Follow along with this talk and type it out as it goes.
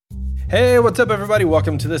Hey, what's up, everybody?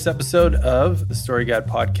 Welcome to this episode of the Story Guide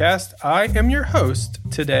podcast. I am your host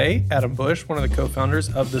today, Adam Bush, one of the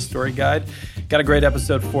co-founders of the Story Guide. Got a great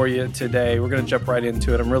episode for you today. We're going to jump right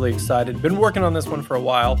into it. I'm really excited. Been working on this one for a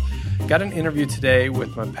while. Got an interview today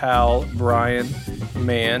with my pal, Brian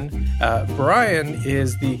Mann. Brian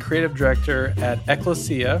is the creative director at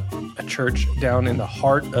Ecclesia, a church down in the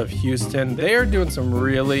heart of Houston. They are doing some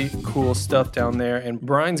really cool stuff down there, and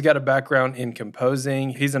Brian's got a background in composing.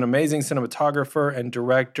 He's an amazing cinematographer and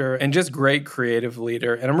director and just great creative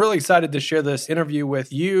leader. And I'm really excited to share this interview with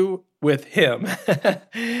him.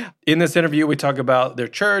 In this interview, we talk about their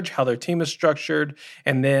church, how their team is structured,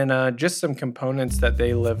 and then just some components that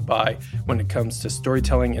they live by when it comes to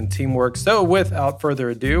storytelling and teamwork. So without further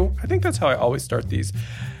ado, I think that's how I always start these.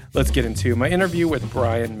 Let's get into my interview with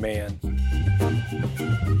Brian Mann.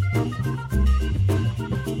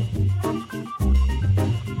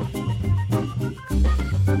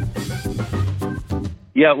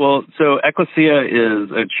 Yeah, well, so Ecclesia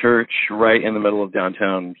is a church right in the middle of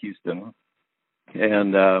downtown Houston,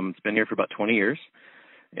 and it's been here for about 20 years.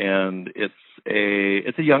 And it's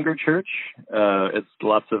a younger church. It's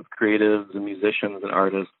lots of creatives and musicians and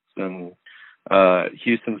artists, and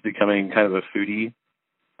Houston's becoming kind of a foodie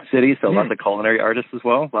city, so lots of culinary artists as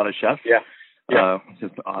well, a lot of chefs.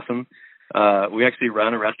 Just awesome. We actually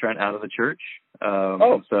run a restaurant out of the church.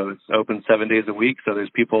 So it's open 7 days a week. So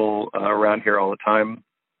there's people around here all the time.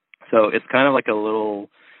 So it's kind of like a little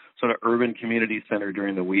sort of urban community center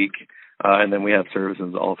during the week. And then we have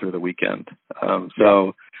services all through the weekend.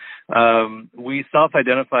 We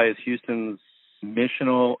self-identify as Houston's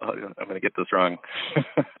missional, I'm going to get this wrong. I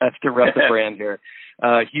have to rep the brand here.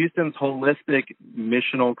 Houston's holistic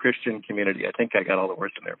missional Christian community. I think I got all the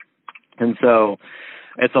words in there. And so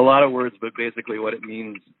it's a lot of words, but basically what it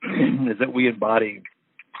means is that we embody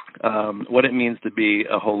what it means to be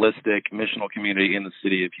a holistic missional community in the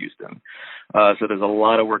city of Houston. So there's a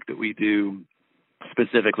lot of work that we do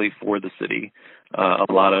specifically for the city,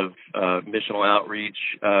 a lot of missional outreach.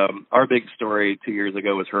 Our big story 2 years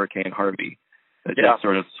ago was Hurricane Harvey. It just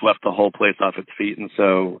sort of swept the whole place off its feet. And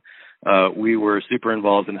so we were super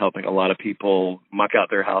involved in helping a lot of people muck out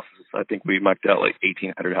their houses. I think we mucked out like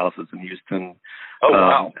 1,800 houses in Houston. Oh,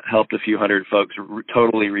 wow. Helped a few hundred folks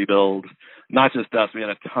totally rebuild. Not just us. We had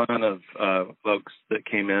a ton of folks that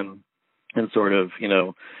came in and sort of,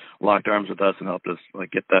 locked arms with us and helped us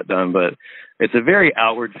get that done. But it's a very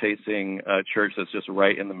outward-facing church that's just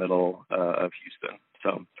right in the middle of Houston.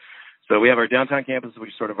 So we have our downtown campus, which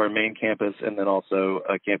is sort of our main campus, and then also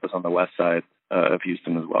a campus on the west side of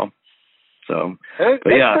Houston as well. So that's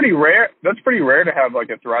pretty rare. That's pretty rare to have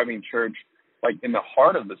a thriving church in the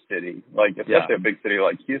heart of the city, especially a big city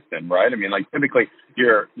like Houston, right? I mean, typically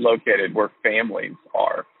you're located where families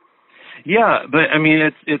are. Yeah, but I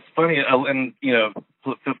mean, it's funny, and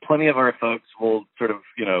plenty of our folks will sort of,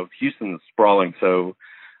 Houston's sprawling, so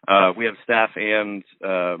we have staff and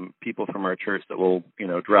people from our church that will,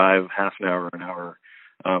 drive half an hour or an hour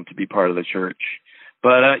to be part of the church.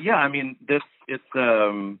 But I mean, it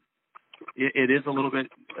is a little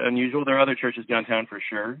bit unusual. There are other churches downtown for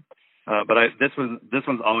sure, but this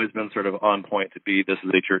one's always been sort of on point to be, this is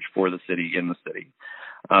a church for the city, in the city.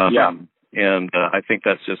 And I think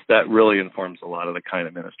that really informs a lot of the kind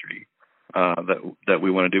of ministry that we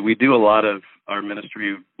want to do. We do a lot of our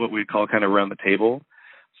ministry, what we call kind of around the table.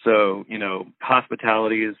 So,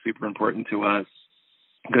 hospitality is super important to us.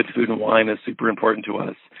 Good food and wine is super important to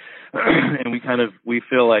us. And we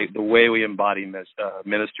feel like the way we embody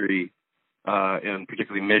ministry, and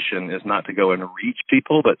particularly mission, is not to go and reach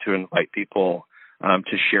people, but to invite people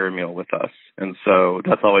to share a meal with us. And so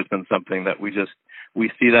that's always been something that we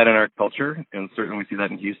see that in our culture, and certainly we see that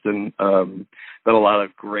in Houston, that a lot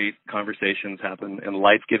of great conversations happen and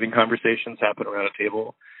life-giving conversations happen around a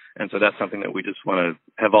table. And so that's something that we just want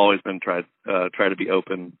to have always been try to be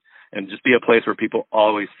open and just be a place where people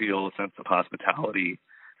always feel a sense of hospitality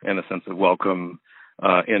and a sense of welcome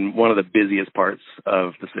in one of the busiest parts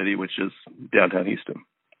of the city, which is downtown Houston.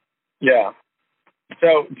 Yeah.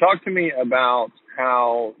 So talk to me about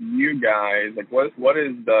how you guys, what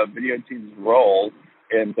is the video team's role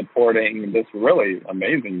in supporting this really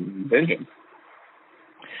amazing vision?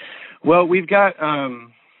 Well, we've got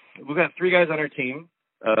 3 guys on our team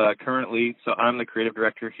currently. So I'm the creative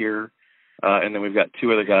director here, and then we've got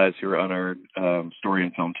 2 other guys who are on our story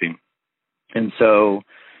and film team. And so,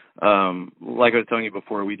 like I was telling you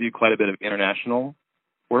before, we do quite a bit of international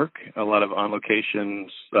work, a lot of on-location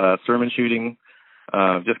sermon shooting.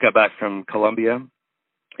 Just got back from Colombia,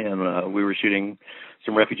 and we were shooting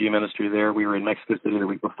some refugee ministry there. We were in Mexico City the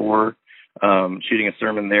week before, shooting a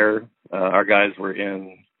sermon there. Our guys were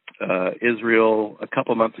in Israel a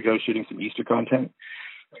couple months ago shooting some Easter content.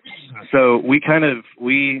 So we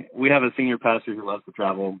have a senior pastor who loves to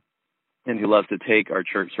travel and who loves to take our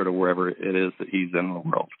church sort of wherever it is that he's in the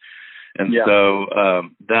world. And so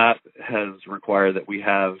that has required that we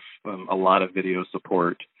have a lot of video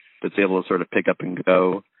support that's able to sort of pick up and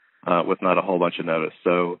go with not a whole bunch of notice.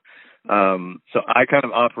 So I kind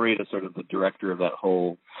of operate as sort of the director of that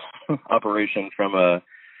whole operation from a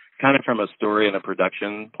story and a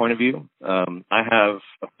production point of view. I have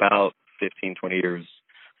about 15, 20 years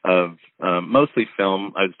of mostly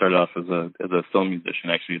film. I started off as a film musician,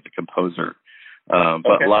 actually as a composer,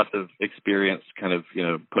 but lots of experience kind of,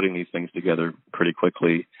 putting these things together pretty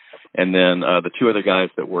quickly. And then the two other guys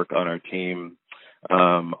that work on our team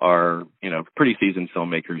are, pretty seasoned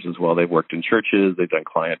filmmakers as well. They've worked in churches, they've done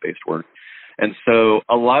client-based work. And so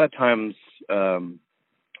a lot of times,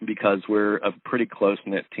 because we're a pretty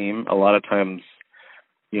close-knit team, a lot of times,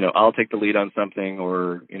 I'll take the lead on something,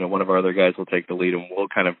 or, one of our other guys will take the lead, and we'll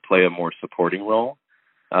kind of play a more supporting role.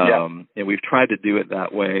 And we've tried to do it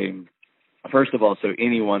that way, first of all, so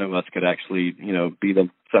any one of us could actually, be the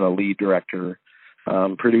kind of lead director,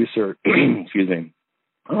 producer, excuse me,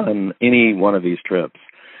 on any one of these trips.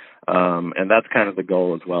 And that's kind of the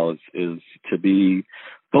goal as well, is to be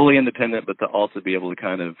fully independent, but to also be able to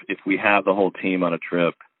kind of, if we have the whole team on a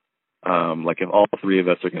trip, like if all three of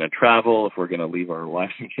us are going to travel, if we're going to leave our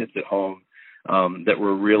wives and kids at home, that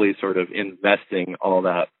we're really sort of investing all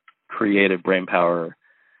that creative brain power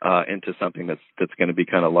into something that's going to be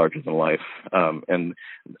kind of larger than life. And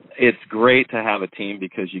it's great to have a team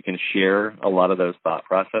because you can share a lot of those thought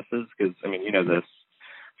processes. Because, this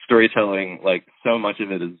storytelling, like so much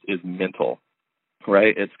of it is mental,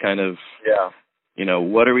 right? It's kind of,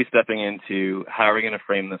 what are we stepping into? How are we going to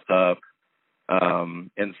frame this up?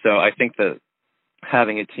 And so I think that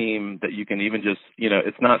having a team that you can even just,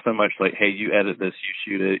 it's not so much like, hey, you edit this, you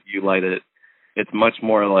shoot it, you light it. It's much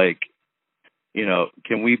more like,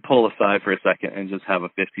 can we pull aside for a second and just have a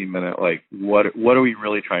 15-minute, like, what are we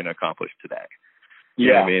really trying to accomplish today?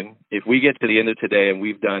 You know what I mean? If we get to the end of today and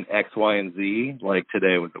we've done X, Y, and Z, like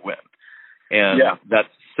today was a win. And that's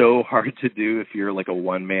so hard to do if you're like a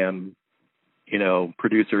one-man,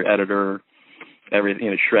 producer, editor,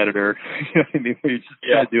 everything, shredder, You're just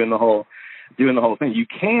kind of doing the whole thing. You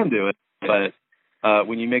can do it, but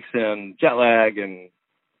when you mix in jet lag and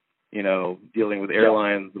dealing with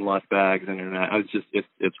airlines and lost bags and internet,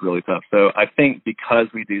 it's really tough. So I think because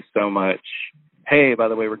we do so much, hey, by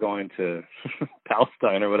the way, we're going to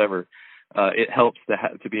Palestine or whatever, it helps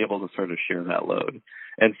to be able to sort of share that load.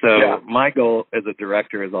 And so my goal as a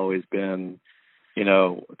director has always been,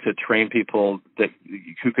 to train people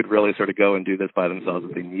who could really sort of go and do this by themselves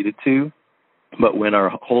if they needed to. But when our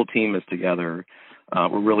whole team is together,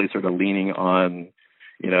 we're really sort of leaning on,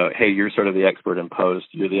 hey, you're sort of the expert in post,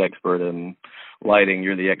 you're the expert in lighting,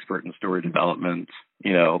 you're the expert in story development.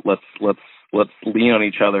 Let's lean on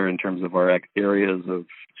each other in terms of our areas of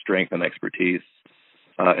strength and expertise,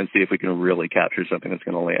 and see if we can really capture something that's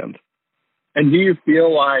going to land. And do you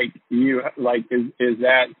feel like is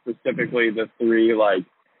that specifically the three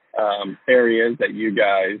areas that you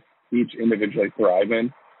guys each individually thrive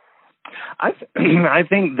in? I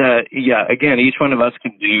think that again, each one of us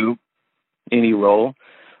can do any role,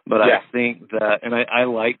 but I think that, and I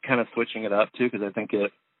like kind of switching it up too, because I think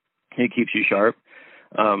it keeps you sharp.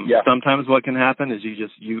 Sometimes what can happen is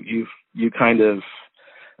you kind of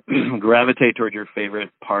gravitate toward your favorite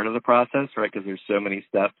part of the process, right? Because there's so many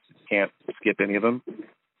steps, you can't skip any of them.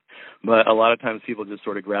 But a lot of times people just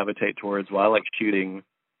sort of gravitate towards, well, I like shooting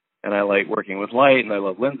and I like working with light and I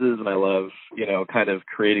love lenses and I love, kind of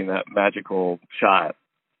creating that magical shot.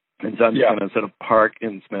 And so I'm just going to sort of park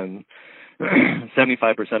and spend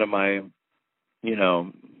 75% of my,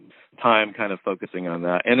 time kind of focusing on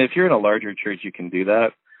that. And if you're in a larger church, you can do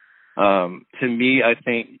that. To me, I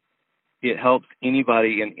think it helps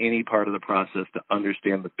anybody in any part of the process to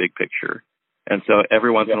understand the big picture. And so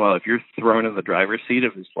every once in a while, if you're thrown in the driver's seat,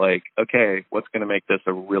 if it's like, okay, what's going to make this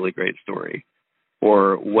a really great story?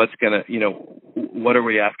 Or what's going to, what are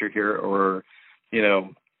we after here? Or,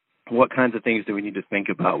 what kinds of things do we need to think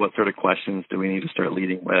about? What sort of questions do we need to start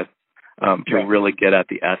leading with to really get at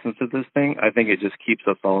the essence of this thing? I think it just keeps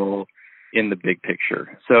us all in the big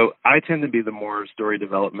picture. So I tend to be the more story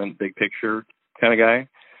development, big picture kind of guy.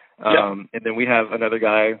 And then we have another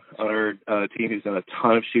guy on our team who's done a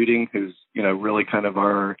ton of shooting, who's, really kind of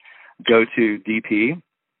our go-to DP.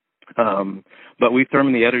 But we throw him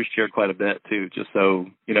in the editor's chair quite a bit too, just so,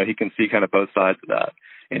 he can see kind of both sides of that.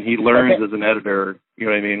 And he learns as an editor,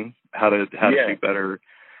 how to shoot better.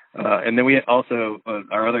 And then we also,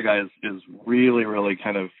 our other guy is really, really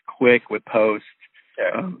kind of quick with post.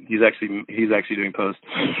 He's actually doing post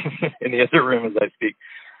in the other room as I speak.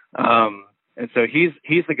 And so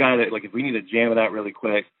he's the guy that, like, if we need to jam it out really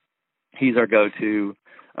quick, he's our go-to.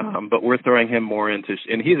 But we're throwing him more into,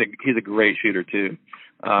 and he's a great shooter too.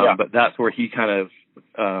 But that's where he kind of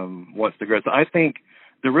wants to grow. So I think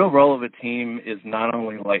the real role of a team is not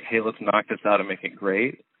only like, hey, let's knock this out and make it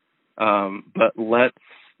great, but let's,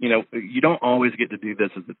 you don't always get to do this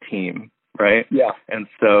as a team, right? Yeah. And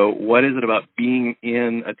so what is it about being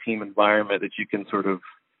in a team environment that you can sort of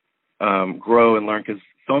grow and learn? Because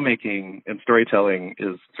filmmaking and storytelling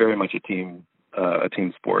is very much a team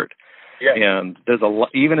sport. Yeah. And there's a lot,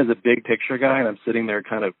 even as a big picture guy, and I'm sitting there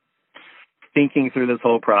kind of thinking through this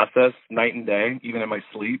whole process night and day, even in my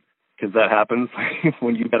sleep, because that happens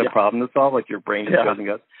when you've got a problem to solve, like your brain just goes and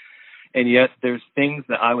goes. And yet there's things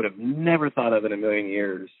that I would have never thought of in a million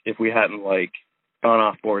years if we hadn't like gone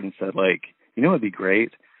off board and said, like, you know, what'd be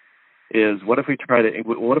great is what if we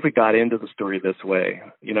got into the story this way,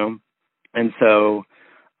 you know? And so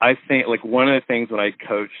I think like one of the things when I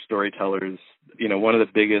coach storytellers, you know, one of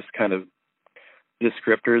the biggest kind of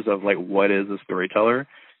descriptors of like what is a storyteller,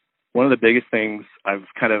 one of the biggest things I've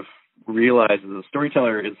kind of realized is a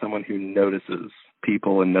storyteller is someone who notices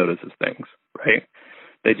people and notices things, right?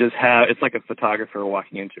 They just have, it's like a photographer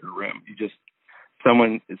walking into a room.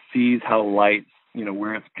 Someone sees how light, you know,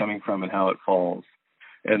 where it's coming from and how it falls.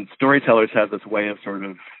 And storytellers have this way of sort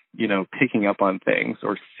of, you know, picking up on things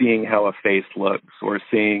or seeing how a face looks or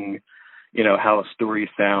seeing, you know, how a story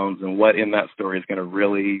sounds and what in that story is going to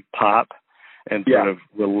really pop and sort of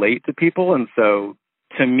relate to people. And so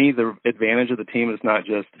to me, the advantage of the team is not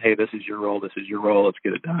just, hey, this is your role, let's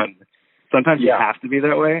get it done. Sometimes you have to be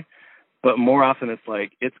that way. But more often it's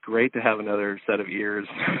like, it's great to have another set of ears,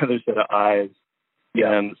 another set of eyes,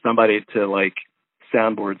 and somebody to like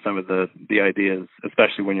soundboard some of the ideas,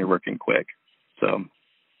 especially when you're working quick. So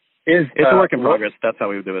it's a work in progress. That's how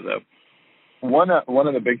we would do it, though. One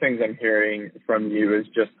of the big things I'm hearing from you is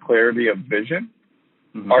just clarity of vision.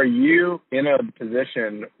 Mm-hmm. Are you in a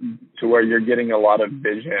position to where you're getting a lot of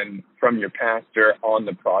vision from your pastor on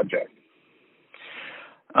the project?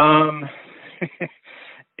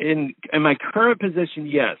 In my current position,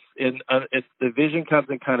 yes. It's the vision comes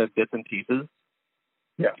in kind of bits and pieces.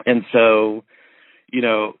 Yeah. And so, you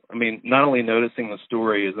know, I mean, not only noticing the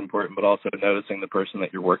story is important, but also noticing the person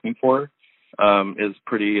that you're working for is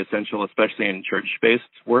pretty essential, especially in church-based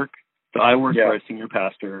work. So I work for a senior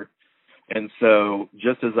pastor. And so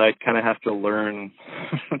just as I kind of have to learn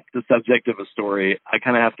the subject of a story, I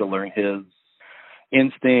kind of have to learn his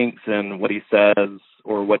instincts and what he says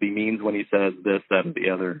or what he means when he says this, that, or the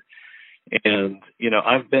other. And, you know,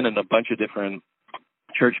 I've been in a bunch of different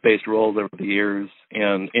church-based roles over the years,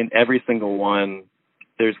 and in every single one,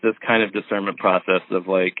 there's this kind of discernment process of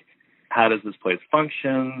like, how does this place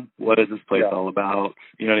function? What is this place all about?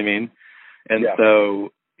 You know what I mean? And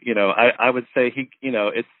so, you know, I would say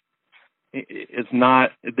it's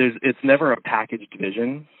never a packaged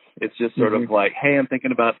vision. It's just sort of like, hey, I'm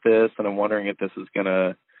thinking about this and I'm wondering if this is going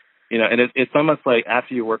to, you know, and it's almost like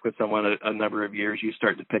after you work with someone a number of years, you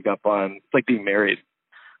start to pick up on, it's like being married,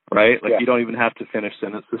 right? Like you don't even have to finish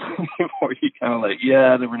sentences anymore. You kind of like,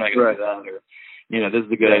 then we're not going to do that, or, you know, this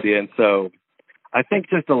is a good idea. And so I think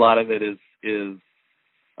just a lot of it is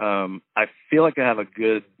I feel like I have a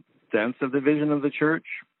good sense of the vision of the church.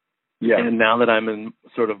 Yeah. And now that I'm in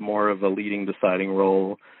sort of more of a leading, deciding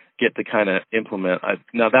role, get to kind of implement.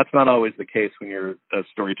 Now, that's not always the case when you're a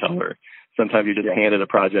storyteller. Sometimes you just handed a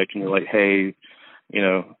project and you're like, hey, you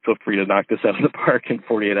know, feel free to knock this out of the park in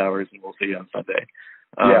 48 hours and we'll see you on Sunday.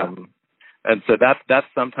 And so that's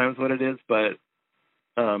sometimes what it is. But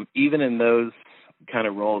even in those kind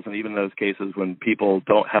of roles and even those cases when people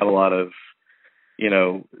don't have a lot of, you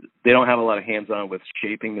know, they don't have a lot of hands-on with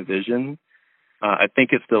shaping the vision, I think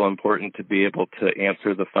it's still important to be able to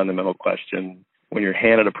answer the fundamental question when you're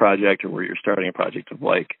handed a project or where you're starting a project of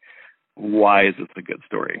like, why is this a good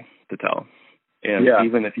story to tell? And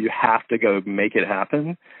even if you have to go make it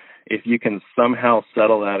happen, if you can somehow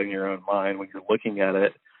settle that in your own mind when you're looking at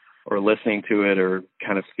it or listening to it or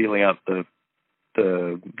kind of feeling out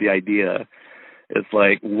the idea, it's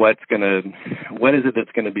like, what is it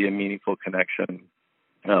that's going to be a meaningful connection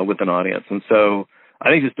with an audience? And so I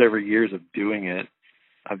think just over years of doing it,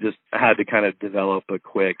 I've just had to kind of develop a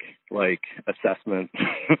quick like assessment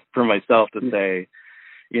for myself to say,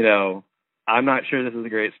 you know, I'm not sure this is a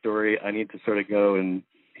great story. I need to sort of go and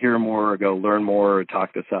hear more or go learn more or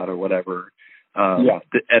talk this out or whatever.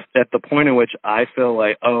 At the point in which I feel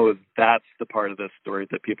like, oh, that's the part of this story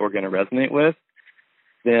that people are going to resonate with,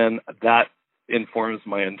 then that informs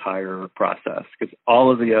my entire process, because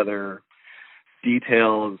all of the other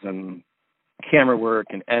details and camera work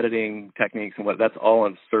and editing techniques and that's all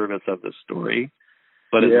in service of the story.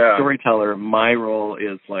 But as a storyteller, my role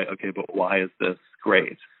is like, okay, but why is this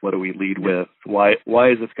great? What do we lead with? Why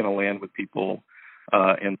is this going to land with people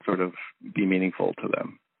and sort of be meaningful to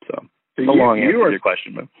them? So a long answer to your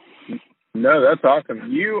question, but no, that's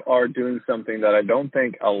awesome. You are doing something that I don't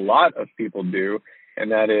think a lot of people do,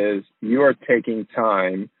 and that is you are taking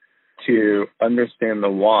time to understand the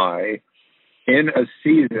why in a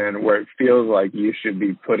season where it feels like you should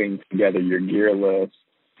be putting together your gear list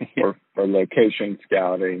or location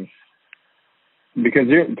scouting, because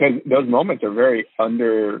those moments are very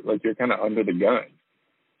you're kind of under the gun.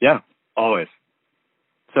 Yeah, always.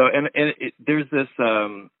 So there's this.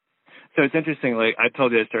 So it's interesting. Like I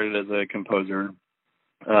told you, I started as a composer.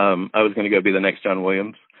 I was going to go be the next John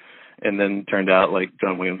Williams, and then turned out like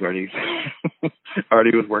John Williams already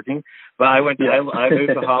was working. But I moved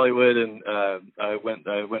to Hollywood, and I went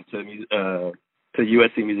to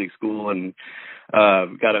USC Music School and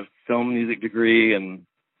got a film music degree, and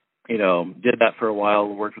did that for a while.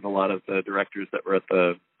 Worked with a lot of the directors that were at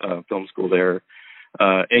the film school there,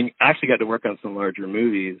 and actually got to work on some larger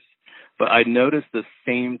movies. But I noticed the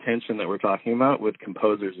same tension that we're talking about with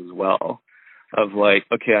composers as well, of like,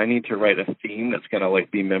 okay, I need to write a theme that's going to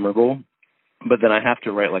like be memorable, but then I have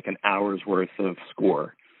to write like an hour's worth of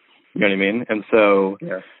score. You know what I mean? And so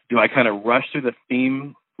do I kind of rush through the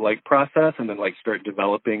theme like process and then like start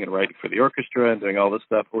developing and writing for the orchestra and doing all this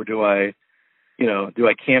stuff, or do I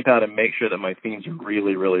camp out and make sure that my themes are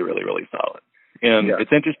really, really, really, really solid? And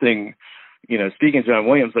it's interesting, speaking of John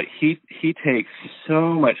Williams, like he takes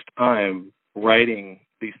so much time writing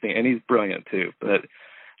these things, and he's brilliant too, but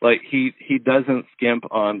like he doesn't skimp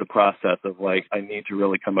on the process of like, I need to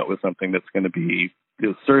really come up with something that's going to be,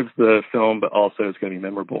 serves the film, but also is going to be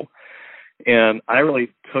memorable. And I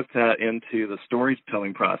really took that into the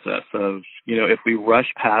storytelling process of, if we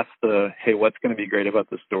rush past the, hey, what's going to be great about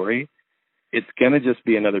the story, it's going to just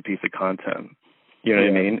be another piece of content. You know what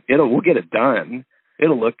I mean? We'll get it done.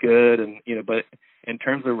 It'll look good. And, but in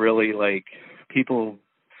terms of really like people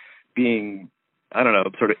being, I don't know,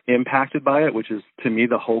 sort of impacted by it, which is to me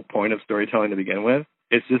the whole point of storytelling to begin with,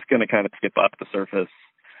 it's just going to kind of skip off the surface.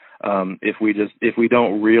 If we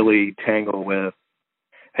don't really tangle with,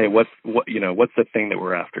 hey, what's the thing that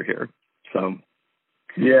we're after here? So,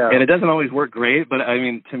 and it doesn't always work great, but I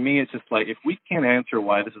mean, to me, it's just like, if we can't answer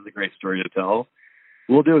why this is a great story to tell,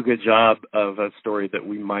 we'll do a good job of a story that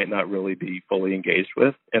we might not really be fully engaged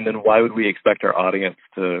with. And then why would we expect our audience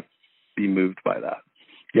to be moved by that?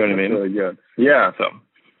 You know what I mean? Really good. Yeah. So,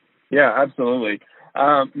 yeah, absolutely.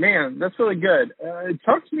 Man, that's really good.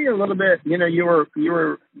 Talk to me a little bit. You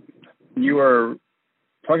were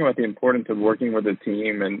talking about the importance of working with a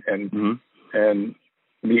team and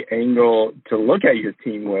the angle to look at your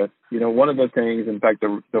team with. One of the things, in fact,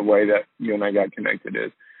 the way that you and I got connected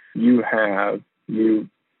is you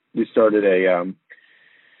started a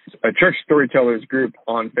church storytellers group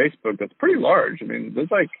on Facebook that's pretty large. I mean,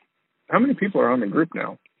 there's like, how many people are on the group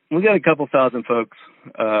now? We got a couple thousand folks.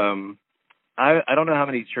 I don't know how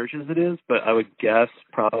many churches it is, but I would guess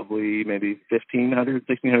probably maybe 1,500,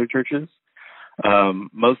 1,600 churches.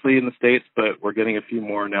 Mostly in the States, but we're getting a few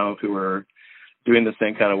more now who are doing the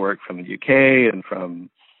same kind of work from the UK and from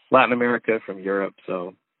Latin America, from Europe.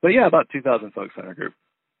 So, but yeah, about 2,000 folks in our group.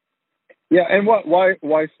 Yeah, and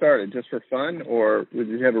why start it? Just for fun, or did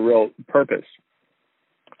you have a real purpose?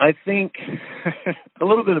 I think a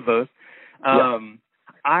little bit of both. I've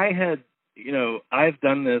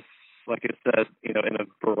done this, like I said, in a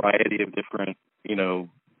variety of different,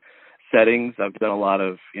 settings. I've done a lot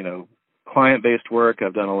of, client-based work.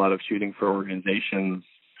 I've done a lot of shooting for organizations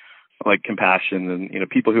like Compassion and,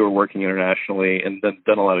 people who are working internationally, and then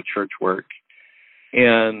done a lot of church work.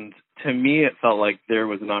 And to me, it felt like there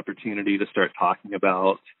was an opportunity to start talking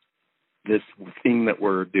about this thing that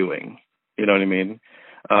we're doing. You know what I mean?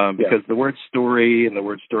 Because the word story and the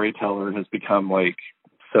word storyteller has become like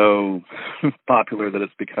so popular that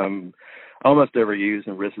it's become almost overused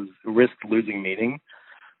and risk losing meaning.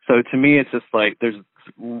 So to me, it's just like there's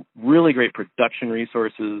really great production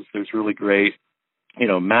resources. There's really great,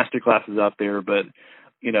 masterclasses out there. But,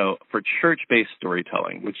 for church-based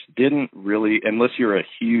storytelling, which didn't really, unless you're a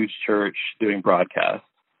huge church doing broadcasts,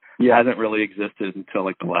 hasn't really existed until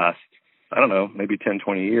like the last, I don't know, maybe 10,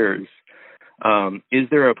 20 years. Is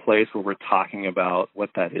there a place where we're talking about what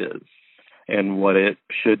that is and what it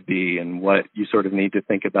should be and what you sort of need to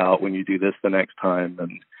think about when you do this the next time?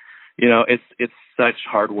 And, it's such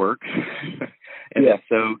hard work. and it's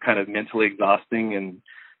so kind of mentally exhausting. And,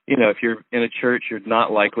 you know, if you're in a church, you're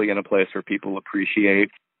not likely in a place where people appreciate,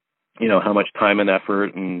 you know, how much time and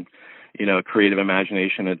effort and, you know, creative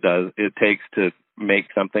imagination it takes to make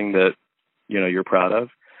something that, you know, you're proud of.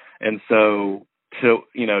 And so to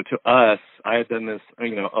us, I had done this,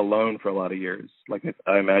 you know, alone for a lot of years, like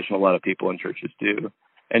I imagine a lot of people in churches do,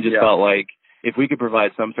 and just felt like if we could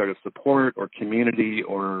provide some sort of support or community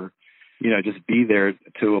or, you know, just be there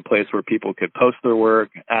to a place where people could post their work,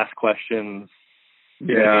 ask questions.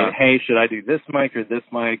 You know, hey, should I do this mic or this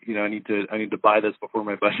mic? You know, I need to buy this before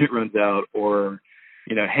my budget runs out. Or,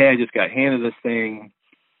 you know, hey, I just got handed this thing.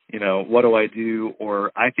 You know, what do I do?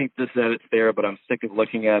 Or I think this edit's there, but I'm sick of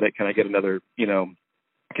looking at it. Can I get another, you know,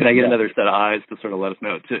 another set of eyes to sort of let us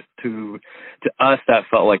know? To us, that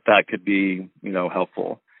felt like that could be, you know,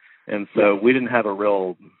 helpful. And so we didn't have a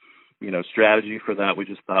real, you know, strategy for that. We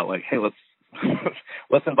just thought like, hey, let's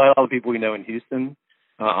invite all the people we know in Houston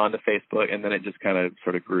onto Facebook, and then it just kind of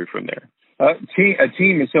sort of grew from there. A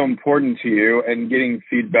team is so important to you, and getting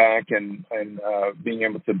feedback and being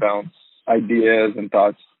able to bounce ideas and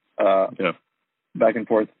thoughts back and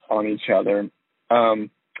forth on each other.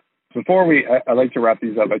 Before I like to wrap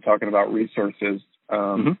these up by talking about resources.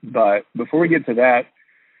 But before we get to that,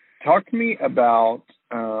 talk to me about,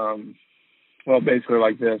 basically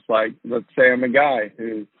like this. Like, let's say I'm a guy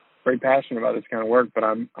who's very passionate about this kind of work, but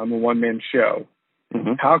I'm a one-man show.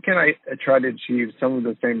 How can I try to achieve some of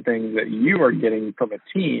the same things that you are getting from a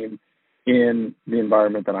team in the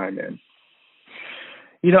environment that I'm in?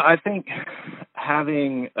 You know, I think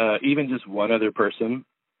having even just one other person,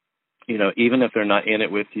 you know, even if they're not in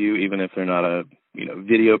it with you, even if they're not a, you know,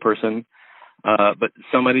 video person, but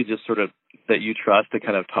somebody just sort of that you trust to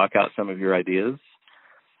kind of talk out some of your ideas.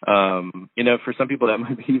 You know, for some people that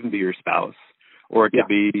might even be your spouse, or it could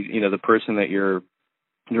be, you know, the person that you're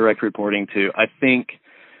direct reporting to. I think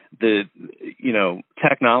the, you know,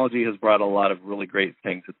 technology has brought a lot of really great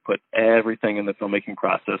things. It's put everything in the filmmaking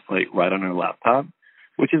process like right on our laptop,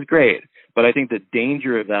 which is great. But I think the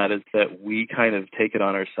danger of that is that we kind of take it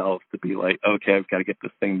on ourselves to be like, okay, I've got to get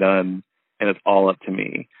this thing done, and it's all up to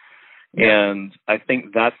me. And I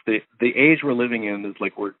think that's the age we're living in is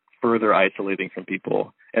like we're further isolating from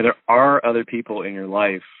people. And there are other people in your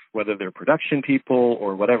life, whether they're production people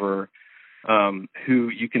or whatever, who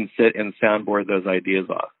you can sit and soundboard those ideas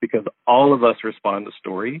off, because all of us respond to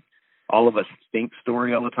story. All of us think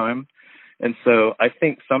story all the time. And so I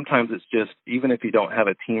think sometimes it's just, even if you don't have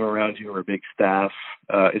a team around you or a big staff,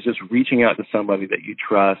 it's just reaching out to somebody that you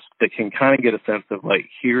trust that can kind of get a sense of like,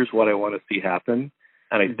 here's what I want to see happen.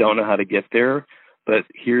 And I don't know how to get there, but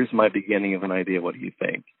here's my beginning of an idea. What do you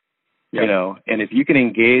think? You know, and if you can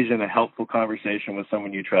engage in a helpful conversation with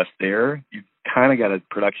someone you trust there, you've kind of got a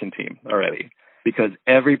production team already, because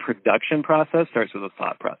every production process starts with a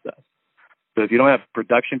thought process. So if you don't have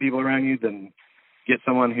production people around you, then get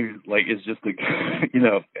someone who like is just like, you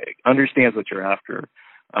know, understands what you're after,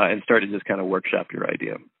 and start to just kind of workshop your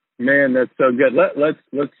idea. Man, that's so good.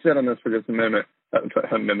 Let's sit on this for just a minute.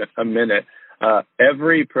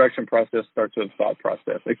 Every production process starts with a thought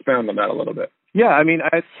process. Expound on that a little bit. Yeah, I mean,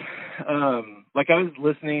 I was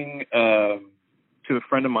listening to a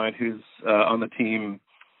friend of mine who's on the team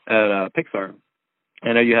at Pixar.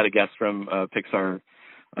 I know you had a guest from Pixar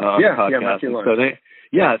on the podcast.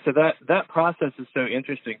 So that process is so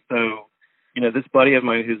interesting. So, you know, this buddy of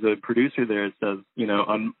mine who's a producer there says, you know,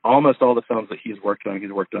 on almost all the films that he's worked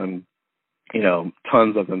on, you know,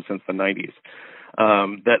 tons of them since the 90s,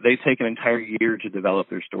 that they take an entire year to develop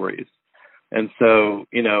their stories. And so,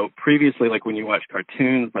 you know, previously, like when you watch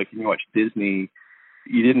cartoons, like when you watch Disney,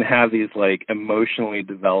 you didn't have these like emotionally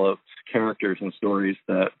developed characters and stories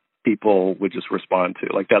that people would just respond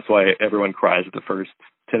to. Like that's why everyone cries at the first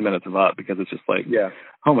 10 minutes of Up, because it's just like,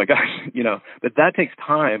 oh my gosh, you know, but that takes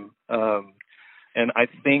time. And I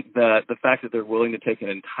think that the fact that they're willing to take an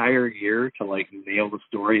entire year to like nail the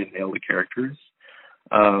story and nail the characters,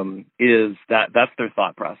 is that's their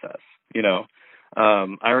thought process, you know.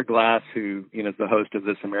 Ira Glass, who, you know, is the host of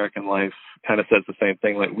This American Life, kind of says the same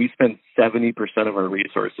thing. Like we spend 70% of our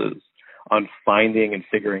resources on finding and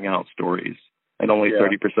figuring out stories, and only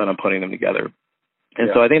 30% on putting them together. And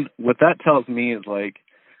so I think what that tells me is like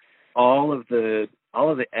all of the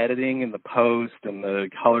editing and the post and the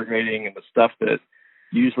color grading and the stuff that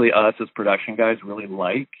usually us as production guys really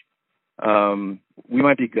like, we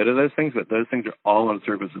might be good at those things, but those things are all in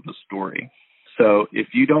service of the story. So if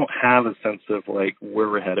you don't have a sense of like where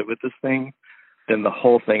we're headed with this thing, then the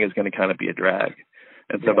whole thing is going to kind of be a drag.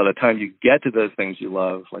 And so by the time you get to those things you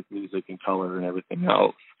love, like music and color and everything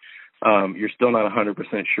else, you're still not 100%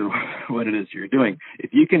 sure what it is you're doing.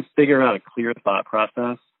 If you can figure out a clear thought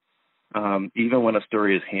process, even when a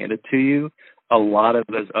story is handed to you, a lot of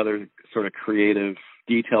those other sort of creative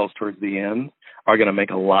details towards the end are going to make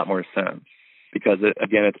a lot more sense because,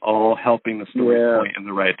 again, it's all helping the story point in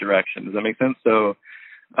the right direction. Does that make sense? So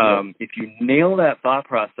if you nail that thought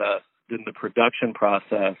process, then the production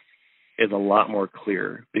process is a lot more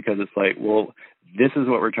clear because it's like, well, this is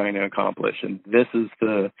what we're trying to accomplish, and this is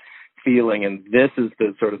the feeling, and this is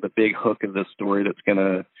the sort of the big hook of the story that's going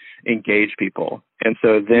to engage people. And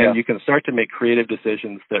so then you can start to make creative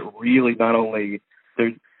decisions that really not only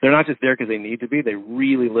they're not just there because they need to be, they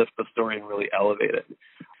really lift the story and really elevate it.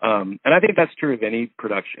 And I think that's true of any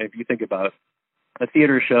production. If you think about a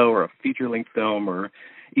theater show or a feature-length film or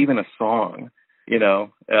even a song, you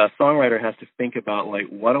know, a songwriter has to think about, like,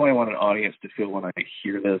 what do I want an audience to feel when I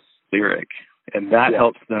hear this lyric? And that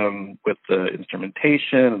helps them with the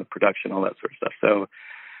instrumentation and the production, all that sort of stuff. So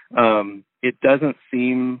it doesn't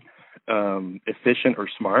seem efficient or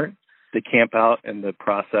smart to camp out in the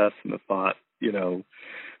process and the thought, you know,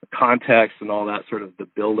 context and all that sort of the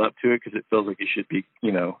build up to it, because it feels like you should be,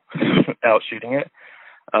 you know, out shooting it.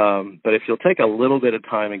 But if you'll take a little bit of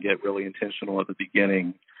time and get really intentional at the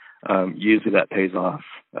beginning, usually that pays off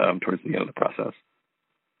towards the end of the process.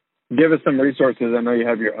 Give us some resources. I know you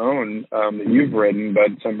have your own that you've written,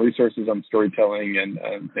 but some resources on storytelling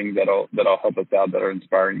and things that'll help us out that are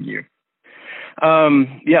inspiring you.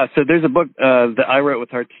 So there's a book that I wrote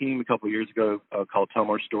with our team a couple of years ago called Tell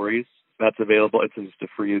More Stories. That's available. It's just a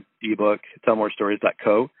free ebook,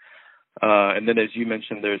 tellmorestories.co. And then, as you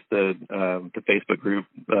mentioned, there's the Facebook group,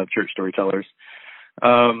 Church Storytellers.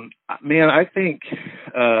 Man, I think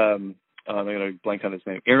I'm going to blank on his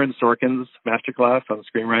name. Aaron Sorkin's masterclass on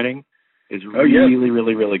screenwriting is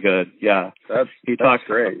really good. Yeah, that's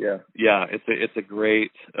great. Yeah, it's a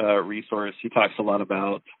great resource. He talks a lot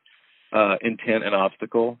about intent and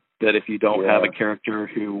obstacle. That if you don't have a character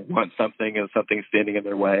who wants something and something's standing in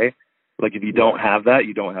their way, like if you don't have that,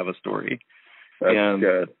 you don't have a story. That's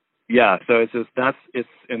good. Yeah, so it's just that's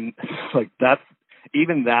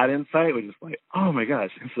even that insight was just like, oh my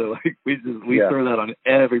gosh. So like we throw that on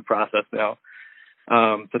every process now.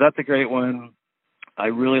 So that's a great one. I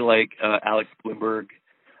really like Alex Bloomberg.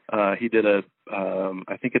 He did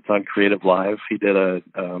I think it's on Creative Live. He did a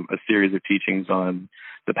series of teachings on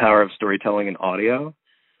the power of storytelling in audio,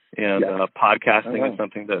 and podcasting is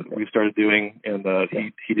something that we've started doing, and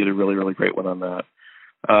he did a really great one on that.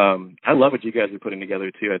 I love what you guys are putting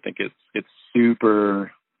together too. I think it's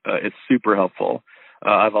super helpful.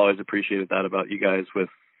 I've always appreciated that about you guys with,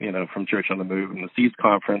 you know, from Church on the Move and the Seeds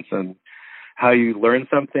Conference, and how you learn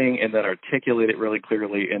something and then articulate it really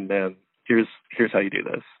clearly, and then here's how you do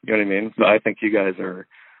this. You know what I mean? So I think you guys are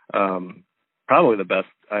probably the best,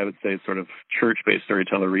 I would say, sort of church-based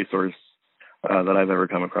storyteller resource that I've ever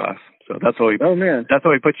come across. So that's why we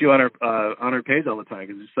put you on our page all the time,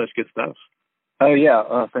 because it's such good stuff. Oh, yeah.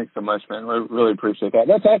 Oh, thanks so much, man. I really appreciate that.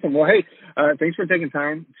 That's awesome. Well, hey, thanks for taking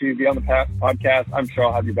time to be on the podcast. I'm sure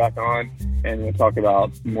I'll have you back on, and we'll talk about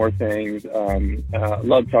more things.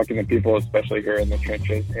 Love talking to people, especially here in the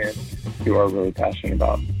trenches, and who are really passionate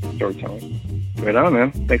about storytelling. Right on,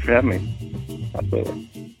 man. Thanks for having me. Absolutely.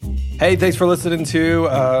 Hey, thanks for listening to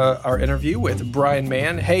our interview with Brian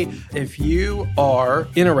Mann. Hey, if you are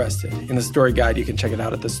interested in the Story Guide, you can check it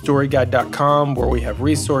out at thestoryguide.com, where we have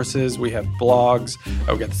resources, we have blogs,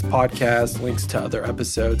 we got this podcast, links to other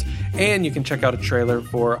episodes, and you can check out a trailer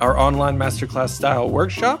for our online masterclass style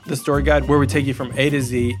workshop, The Story Guide, where we take you from A to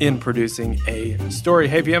Z in producing a story.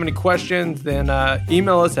 Hey, if you have any questions, then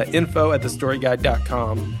email us at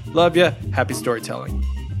info@thestoryguide.com. Love you. Happy storytelling.